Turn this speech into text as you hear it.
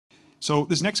So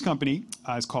this next company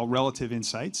is called Relative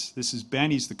Insights. This is Ben.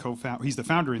 He's the co-founder. He's the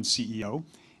founder and CEO,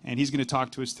 and he's going to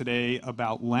talk to us today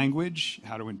about language,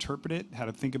 how to interpret it, how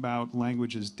to think about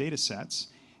language as data sets,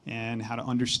 and how to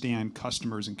understand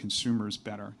customers and consumers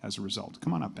better as a result.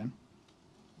 Come on up, Ben.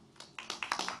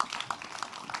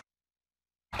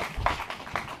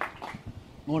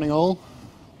 Morning all.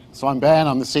 So I'm Ben,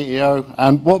 I'm the CEO,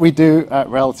 and what we do at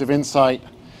Relative Insight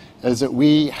is that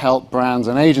we help brands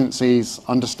and agencies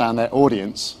understand their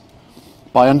audience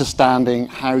by understanding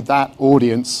how that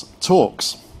audience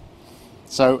talks.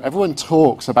 So everyone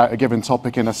talks about a given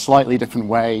topic in a slightly different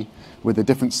way, with a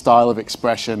different style of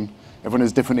expression. Everyone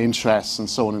has different interests and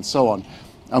so on and so on.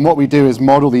 And what we do is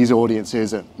model these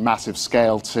audiences at massive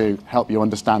scale to help you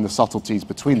understand the subtleties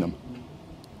between them.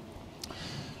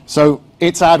 So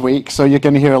it's AdWeek, so you're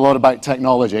going to hear a lot about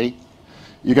technology.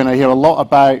 You're going to hear a lot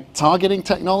about targeting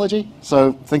technology,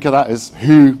 so think of that as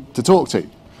who to talk to.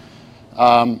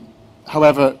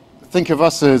 However, think of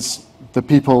us as the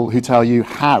people who tell you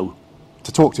how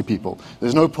to talk to people.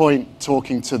 There's no point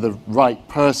talking to the right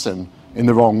person in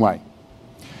the wrong way.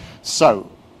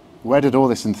 So, where did all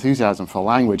this enthusiasm for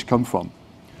language come from?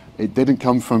 It didn't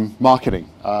come from marketing.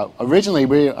 Originally,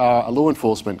 we are a law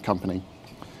enforcement company.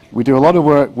 We do a lot of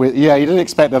work with, you didn't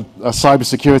expect a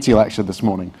cybersecurity lecture this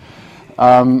morning.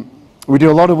 We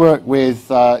do a lot of work with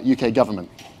UK government.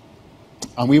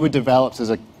 And we were developed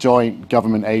as a joint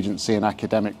government agency and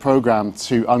academic program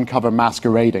to uncover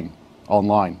masquerading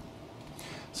online.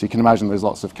 So you can imagine there's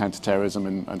lots of counterterrorism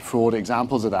and fraud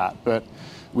examples of that. But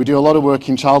we do a lot of work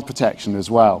in child protection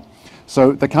as well.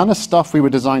 So the kind of stuff we were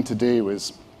designed to do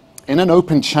was, in an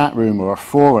open chat room or a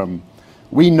forum,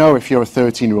 we know if you're a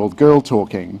 13-year-old girl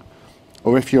talking,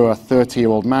 or if you're a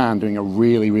 30-year-old man doing a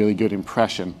really, really good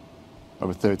impression of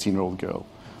a 13-year-old girl.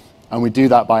 And we do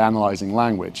that by analyzing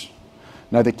language.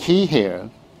 Now, the key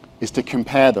here is to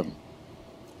compare them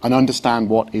and understand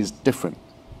what is different.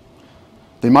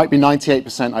 They might be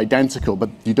 98% identical, but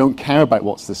you don't care about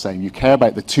what's the same. You care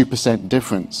about the 2%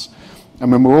 difference.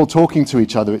 And when we're all talking to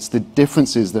each other, it's the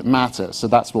differences that matter, so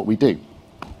that's what we do.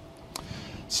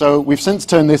 So we've since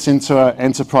turned this into an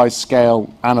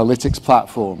enterprise-scale analytics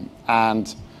platform,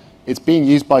 and it's being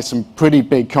used by some pretty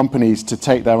big companies to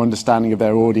take their understanding of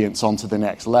their audience onto the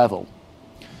next level.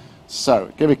 So,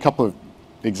 I'll give you a couple of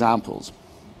examples.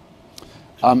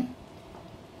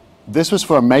 This was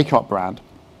for a makeup brand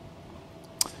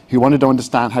who wanted to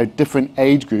understand how different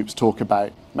age groups talk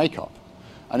about makeup.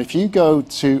 And if you go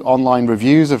to online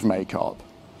reviews of makeup,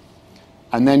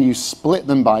 and then you split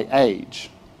them by age,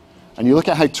 and you look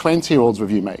at how 20-year-olds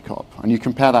review makeup, and you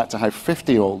compare that to how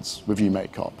 50-year-olds review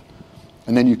makeup,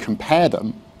 and then you compare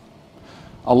them,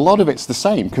 a lot of it's the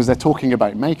same because they're talking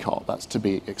about makeup. That's to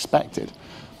be expected.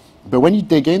 But when you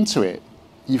dig into it,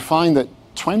 you find that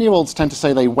 20-year-olds tend to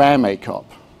say they wear makeup.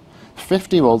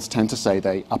 50-year-olds tend to say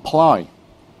they apply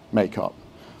makeup.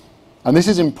 And this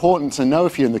is important to know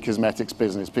if you're in the cosmetics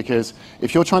business, because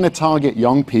if you're trying to target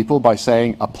young people by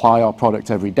saying apply our product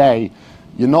every day,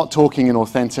 you're not talking in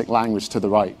authentic language to the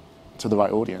right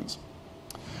audience.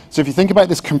 So if you think about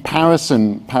this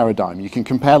comparison paradigm, you can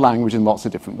compare language in lots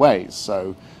of different ways.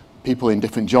 So people in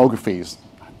different geographies,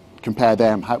 compare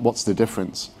them, what's the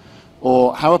difference?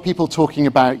 Or how are people talking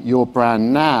about your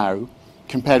brand now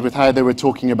compared with how they were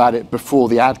talking about it before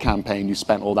the ad campaign you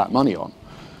spent all that money on?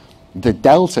 The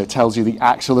delta tells you the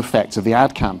actual effect of the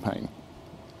ad campaign.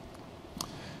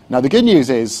 Now the good news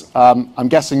is, I'm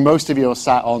guessing most of you are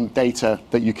sat on data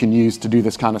that you can use to do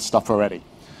this kind of stuff already.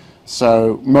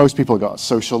 So most people have got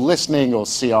social listening or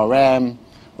CRM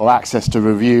or access to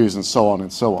reviews and so on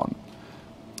and so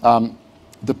on.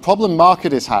 The problem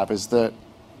marketers have is that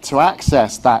to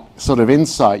access that sort of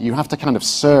insight, you have to kind of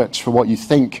search for what you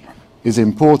think is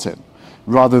important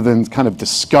rather than kind of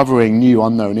discovering new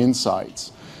unknown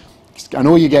insights. And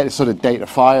all you get is sort of data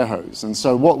fire hose. And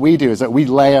so what we do is that we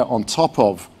layer on top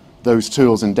of those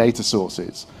tools and data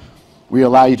sources. We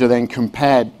allow you to then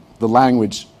compare the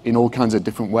language in all kinds of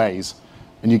different ways,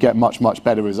 and you get much, much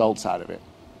better results out of it.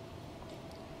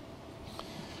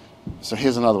 So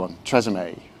here's another one,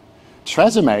 Tresemme.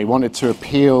 Tresemme wanted to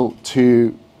appeal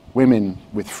to women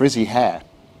with frizzy hair,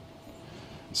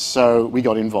 so we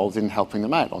got involved in helping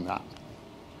them out on that.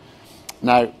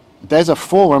 Now, there's a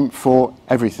forum for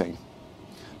everything.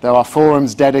 There are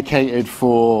forums dedicated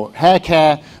for hair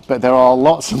care, but there are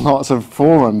lots and lots of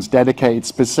forums dedicated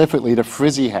specifically to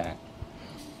frizzy hair.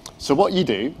 So what you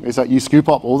do is that you scoop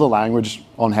up all the language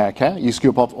on hair care, you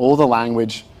scoop up all the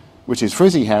language which is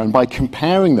frizzy hair, and by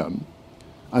comparing them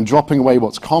and dropping away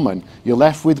what's common, you're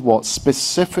left with what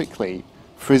specifically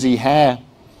frizzy hair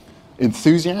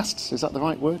enthusiasts, is that the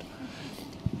right word?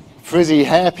 frizzy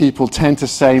hair people tend to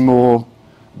say more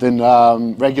than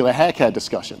regular hair care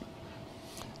discussion.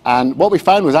 And what we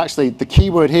found was actually the key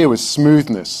word here was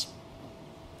smoothness.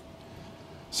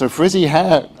 So frizzy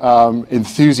hair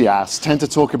enthusiasts tend to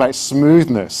talk about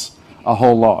smoothness a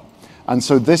whole lot. And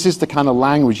so this is the kind of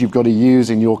language you've got to use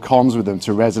in your comms with them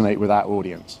to resonate with that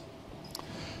audience.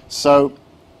 So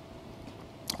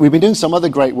we've been doing some other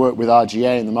great work with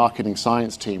RGA and the marketing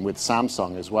science team with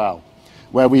Samsung as well,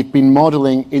 where we've been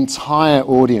modeling entire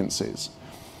audiences.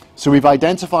 So we've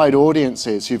identified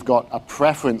audiences who've got a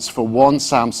preference for one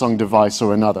Samsung device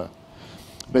or another.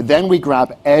 But then we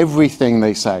grab everything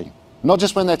they say, not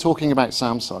just when they're talking about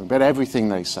Samsung, but everything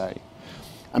they say.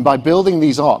 And by building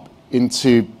these up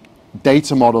into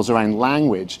data models around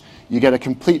language, you get a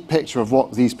complete picture of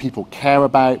what these people care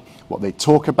about, what they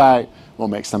talk about, what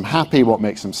makes them happy, what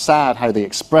makes them sad, how they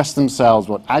express themselves,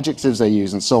 what adjectives they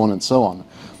use, and so on and so on.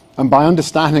 And by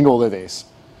understanding all of this,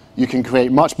 you can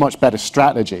create much, much better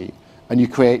strategy, and you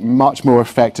create much more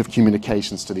effective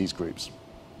communications to these groups.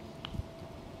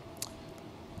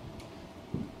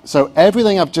 So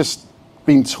everything I've just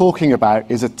been talking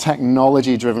about is a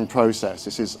technology-driven process.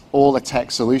 This is all a tech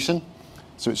solution.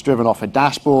 So it's driven off a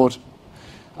dashboard.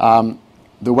 The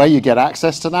way you get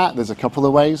access to that, there's a couple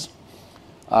of ways.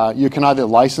 You can either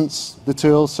license the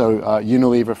tool. So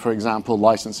Unilever, for example,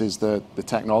 licenses the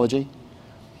technology.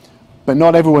 But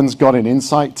not everyone's got an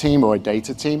insight team or a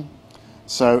data team.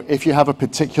 So if you have a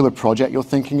particular project you're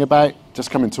thinking about,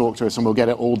 just come and talk to us and we'll get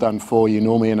it all done for you,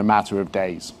 normally in a matter of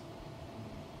days.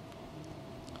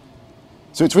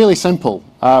 So it's really simple.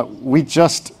 We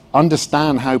just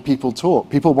understand how people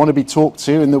talk. People want to be talked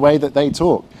to in the way that they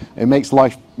talk. It makes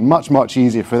life much, much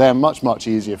easier for them, much, much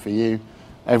easier for you.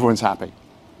 Everyone's happy.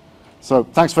 So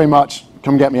thanks very much.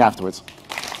 Come get me afterwards.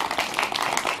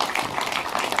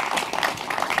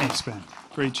 Thanks, Ben.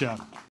 Great job.